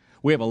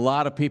 We have a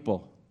lot of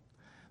people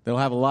that will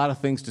have a lot of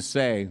things to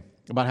say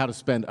about how to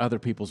spend other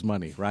people's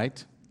money,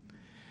 right?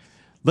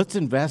 Let's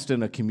invest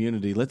in a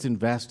community. Let's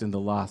invest in the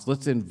lost.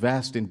 Let's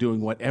invest in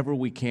doing whatever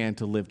we can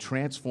to live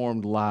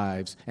transformed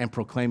lives and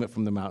proclaim it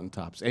from the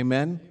mountaintops.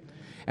 Amen?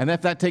 And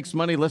if that takes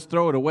money, let's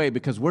throw it away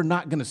because we're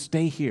not going to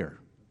stay here.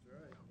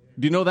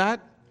 Do you know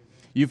that?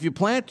 If you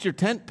plant your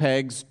tent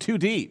pegs too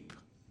deep,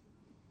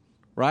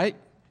 right?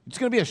 It's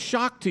going to be a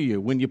shock to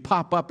you when you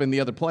pop up in the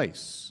other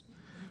place.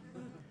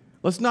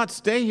 Let's not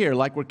stay here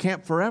like we're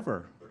camped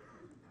forever.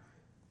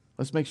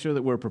 Let's make sure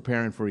that we're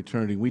preparing for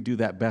eternity. We do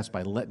that best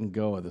by letting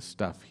go of the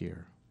stuff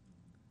here.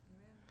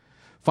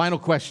 Final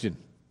question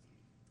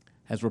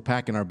as we're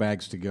packing our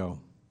bags to go.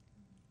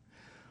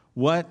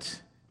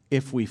 What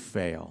if we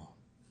fail?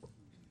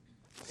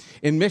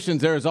 In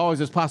missions, there is always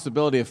this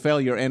possibility of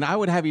failure, and I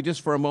would have you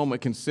just for a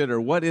moment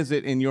consider, what is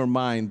it in your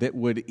mind that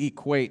would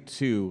equate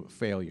to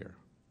failure?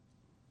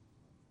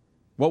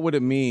 What would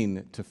it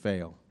mean to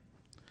fail?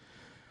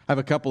 I have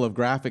a couple of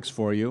graphics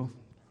for you.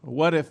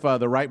 What if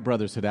the Wright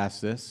brothers had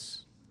asked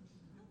this?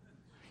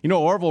 You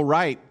know, Orville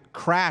Wright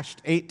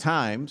crashed 8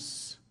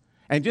 times,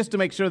 and just to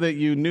make sure that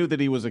you knew that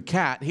he was a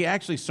cat, he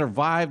actually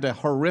survived a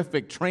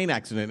horrific train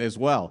accident as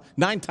well.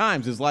 9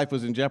 times his life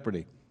was in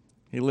jeopardy.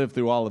 He lived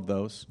through all of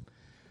those.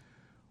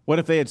 What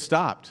if they had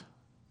stopped?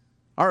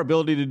 Our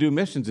ability to do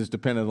missions is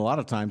dependent a lot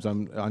of times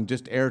on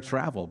just air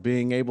travel,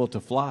 being able to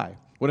fly.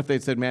 What if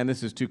they'd said, man,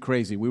 this is too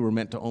crazy. We were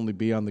meant to only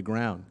be on the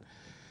ground.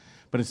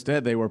 But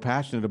instead, they were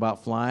passionate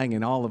about flying,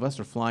 and all of us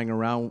are flying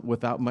around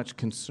without much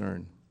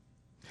concern.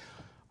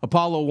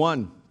 Apollo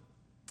 1,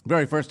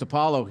 very first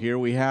Apollo here,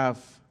 we have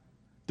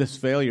this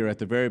failure at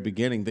the very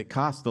beginning that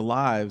cost the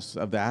lives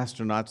of the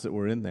astronauts that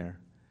were in there.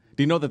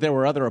 Do you know that there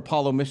were other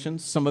Apollo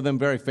missions, some of them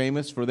very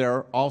famous for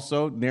their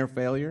also near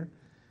failure?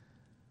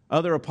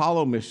 Other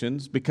Apollo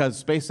missions, because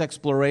space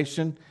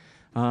exploration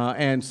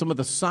and some of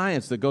the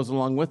science that goes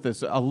along with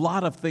this, a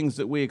lot of things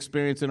that we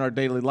experience in our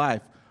daily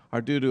life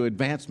are due to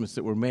advancements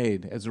that were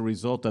made as a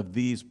result of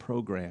these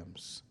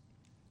programs.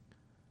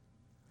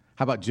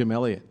 How about Jim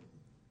Elliot?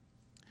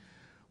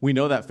 We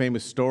know that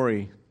famous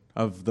story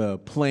of the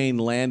plane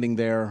landing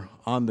there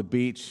on the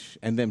beach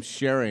and them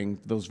sharing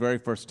those very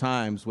first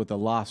times with a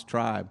lost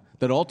tribe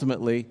that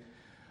ultimately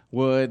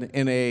would,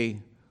 in a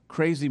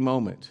crazy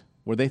moment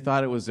where they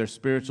thought it was their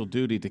spiritual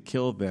duty to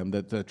kill them,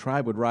 that the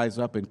tribe would rise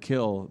up and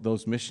kill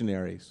those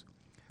missionaries.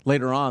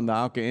 Later on, the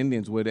Auca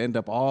Indians would end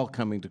up all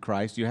coming to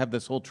Christ. You have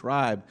this whole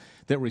tribe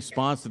that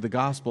responds to the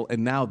gospel,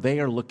 and now they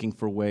are looking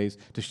for ways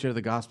to share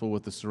the gospel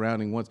with the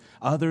surrounding ones.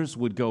 Others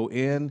would go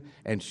in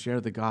and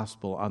share the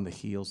gospel on the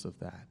heels of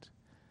that.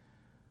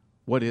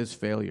 What is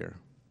failure?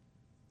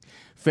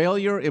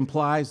 Failure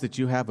implies that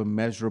you have a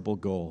measurable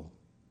goal.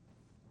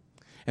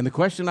 And the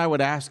question I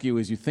would ask you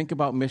as you think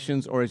about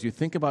missions or as you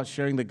think about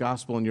sharing the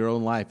gospel in your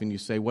own life and you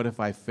say, what if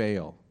I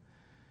fail?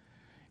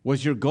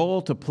 Was your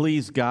goal to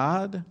please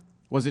God?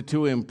 Was it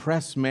to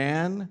impress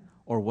man?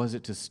 Or was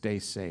it to stay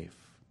safe?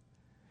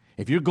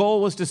 If your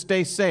goal was to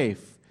stay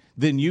safe,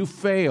 then you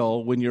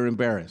fail when you're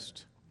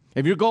embarrassed.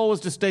 If your goal was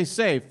to stay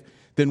safe,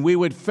 then we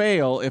would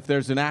fail if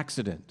there's an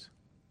accident.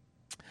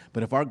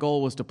 But if our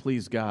goal was to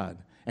please God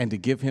and to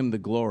give him the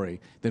glory,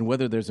 then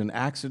whether there's an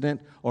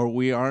accident or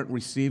we aren't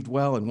received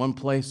well in one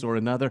place or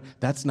another,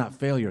 that's not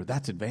failure,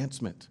 that's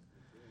advancement.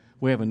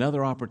 We have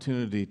another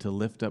opportunity to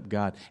lift up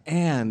God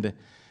and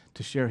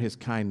to share his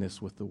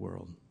kindness with the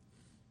world.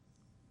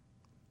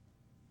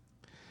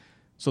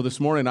 So this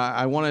morning,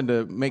 I wanted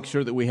to make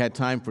sure that we had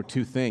time for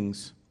 2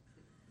 things.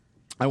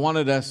 I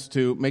wanted us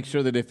to make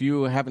sure that if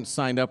you haven't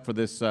signed up for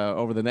this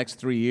over the next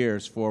 3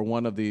 years for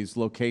one of these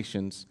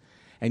locations,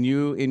 and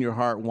you in your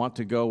heart want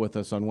to go with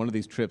us on one of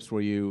these trips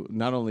where you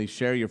not only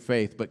share your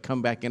faith, but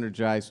come back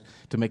energized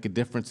to make a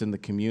difference in the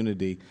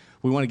community,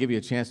 we want to give you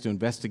a chance to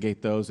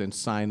investigate those and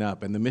sign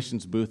up. And the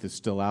missions booth is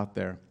still out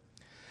there.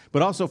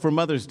 But also for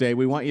Mother's Day,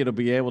 we want you to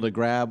be able to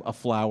grab a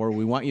flower.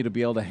 We want you to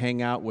be able to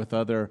hang out with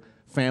other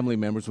family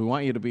members. We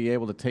want you to be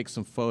able to take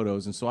some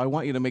photos. And so I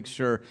want you to make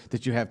sure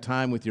that you have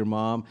time with your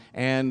mom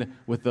and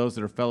with those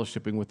that are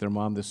fellowshipping with their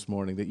mom this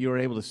morning, that you are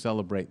able to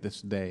celebrate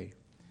this day.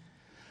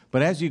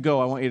 But as you go,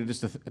 I want you to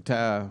just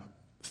to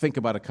think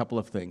about a couple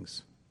of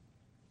things.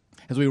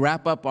 As we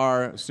wrap up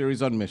our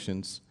series on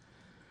missions,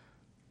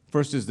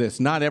 first is this: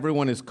 not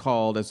everyone is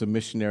called as a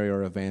missionary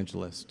or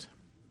evangelist.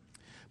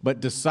 But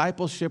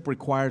discipleship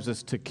requires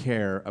us to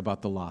care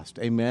about the lost.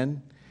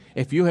 Amen?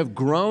 If you have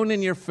grown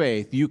in your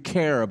faith, you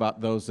care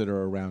about those that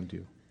are around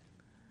you.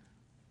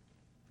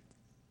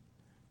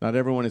 Not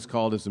everyone is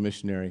called as a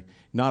missionary.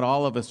 Not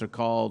all of us are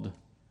called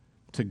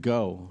to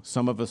go.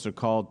 Some of us are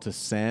called to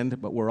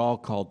send, but we're all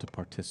called to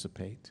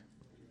participate.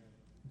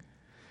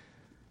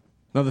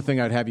 Another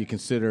thing I'd have you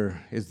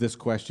consider is this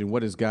question: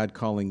 what is God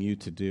calling you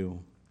to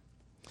do?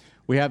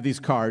 We have these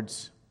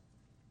cards,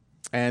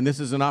 and this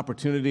is an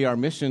opportunity. Our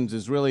missions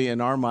is really, in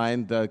our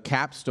mind, the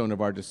capstone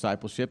of our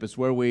discipleship. It's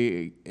where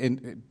we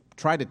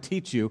try to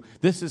teach you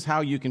this is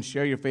how you can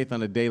share your faith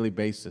on a daily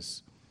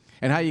basis,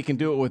 and how you can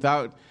do it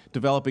without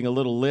developing a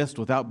little list,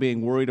 without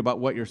being worried about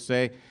what you're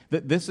saying.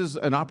 This is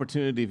an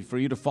opportunity for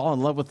you to fall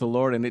in love with the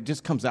Lord, and it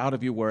just comes out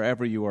of you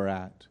wherever you are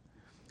at.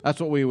 That's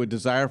what we would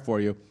desire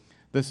for you.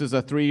 This is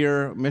a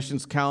 3-year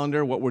missions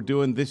calendar. What we're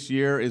doing this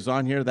year is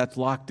on here. That's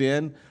locked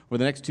in. For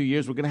the next 2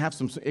 years, we're going to have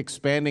some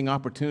expanding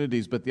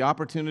opportunities, but the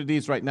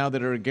opportunities right now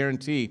that are a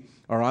guarantee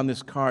are on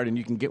this card, and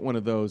you can get one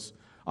of those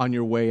on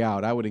your way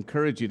out. I would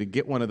encourage you to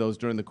get one of those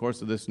during the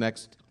course of this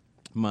next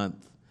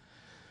month.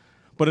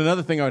 But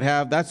another thing I would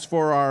have, that's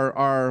for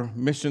our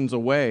missions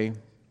away,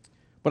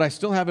 but I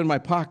still have in my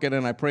pocket,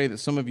 and I pray that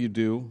some of you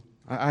do.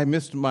 I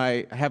missed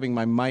having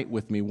my mite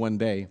with me one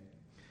day.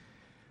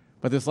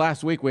 But this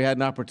last week, we had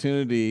an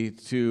opportunity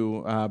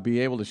to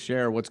be able to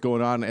share what's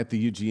going on at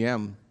the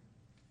UGM.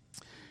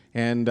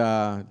 And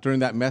during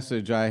that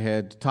message, I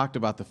had talked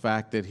about the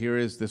fact that here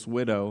is this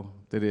widow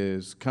that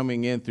is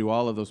coming in through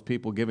all of those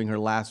people giving her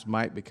last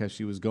mite because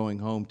she was going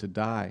home to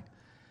die.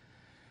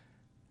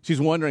 She's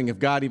wondering if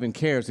God even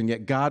cares, and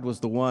yet God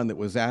was the one that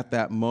was at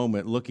that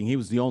moment looking. He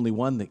was the only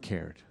one that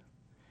cared.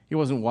 He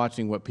wasn't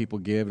watching what people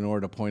give in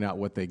order to point out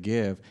what they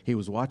give. He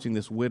was watching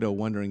this widow,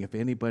 wondering if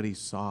anybody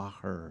saw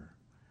her.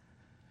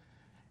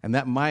 And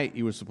that mite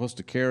you were supposed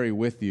to carry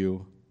with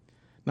you,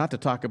 not to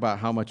talk about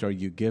how much are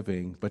you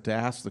giving, but to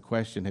ask the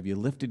question, have you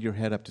lifted your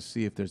head up to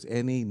see if there's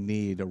any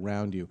need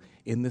around you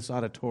in this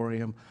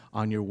auditorium,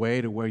 on your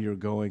way to where you're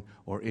going,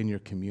 or in your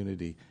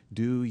community?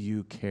 Do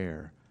you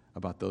care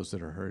about those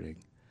that are hurting?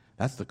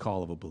 That's the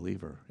call of a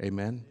believer.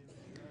 Amen?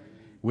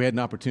 We had an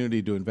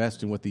opportunity to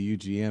invest in what the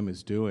UGM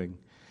is doing.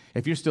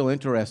 If you're still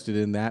interested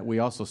in that, we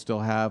also still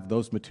have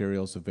those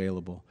materials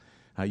available.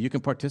 You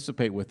can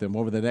participate with them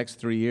over the next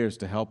 3 years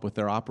to help with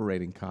their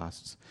operating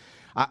costs.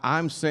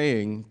 I'm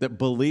saying that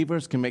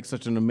believers can make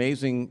such an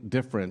amazing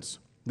difference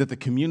that the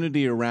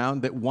community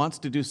around that wants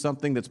to do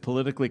something that's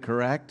politically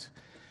correct,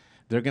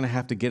 they're going to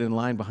have to get in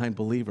line behind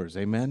believers.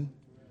 Amen?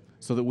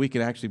 So that we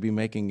can actually be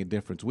making a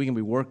difference. We can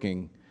be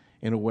working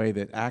in a way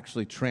that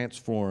actually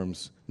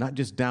transforms not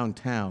just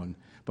downtown,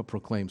 but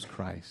proclaims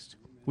Christ.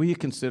 Will you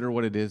consider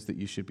what it is that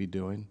you should be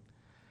doing?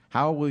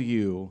 How will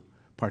you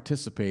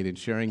participate in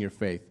sharing your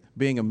faith,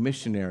 being a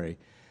missionary,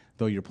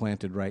 though you're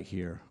planted right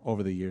here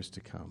over the years to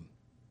come?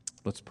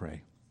 Let's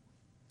pray.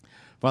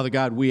 Father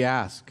God, we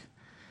ask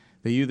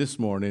that you this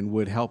morning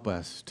would help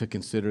us to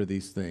consider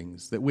these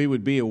things, that we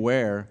would be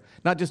aware,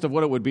 not just of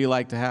what it would be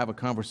like to have a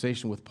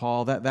conversation with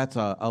Paul. That's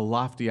a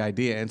lofty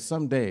idea, and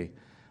someday,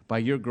 by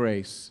your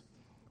grace,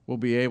 we'll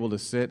be able to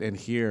sit and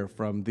hear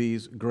from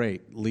these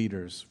great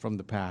leaders from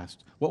the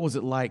past. What was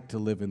it like to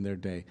live in their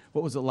day?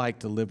 What was it like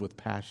to live with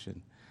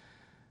passion?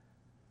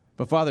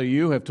 But Father,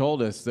 you have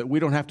told us that we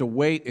don't have to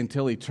wait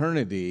until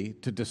eternity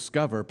to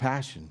discover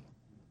passion.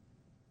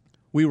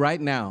 We right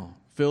now,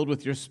 filled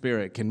with your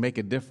Spirit, can make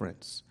a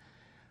difference.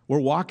 We're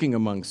walking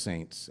among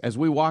saints. As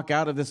we walk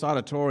out of this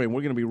auditorium,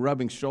 we're going to be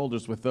rubbing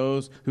shoulders with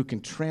those who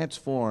can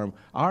transform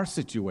our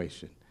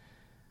situation,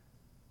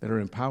 that are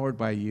empowered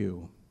by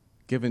you,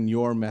 given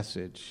your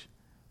message,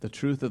 the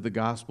truth of the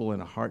gospel,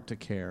 and a heart to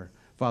care.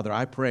 Father,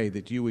 I pray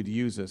that you would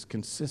use us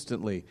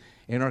consistently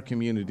in our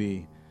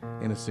community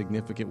in a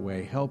significant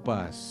way. Help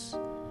us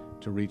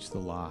to reach the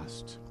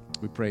lost.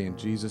 We pray in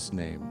Jesus'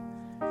 name.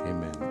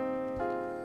 Amen.